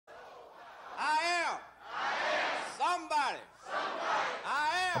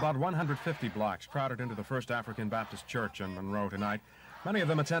About 150 blacks crowded into the First African Baptist Church in Monroe tonight. Many of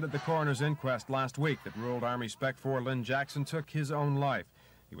them attended the coroner's inquest last week that ruled Army Spec 4 Lynn Jackson took his own life.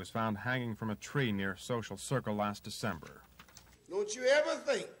 He was found hanging from a tree near Social Circle last December. Don't you ever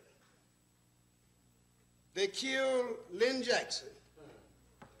think they killed Lynn Jackson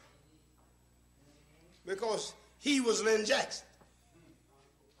because he was Lynn Jackson.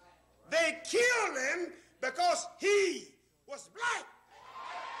 They killed him because he was black.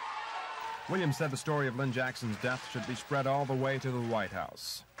 Williams said the story of Lynn Jackson's death should be spread all the way to the White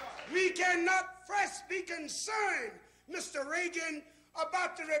House. We cannot first be concerned, Mr. Reagan,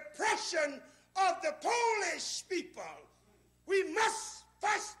 about the repression of the Polish people. We must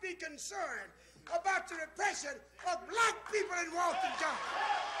first be concerned about the repression of black people in Walton County.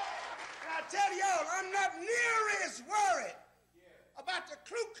 And I tell y'all, I'm not nearly as worried about the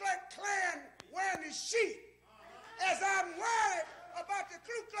Ku Klux Klan wearing the sheet as I'm worried about the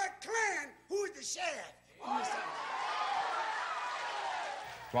Ku Klux Klan who is the sheriff.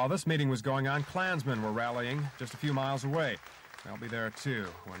 While this meeting was going on, Klansmen were rallying just a few miles away. They'll be there, too,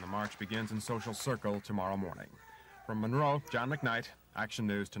 when the march begins in Social Circle tomorrow morning. From Monroe, John McKnight, Action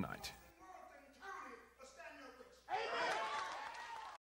News Tonight.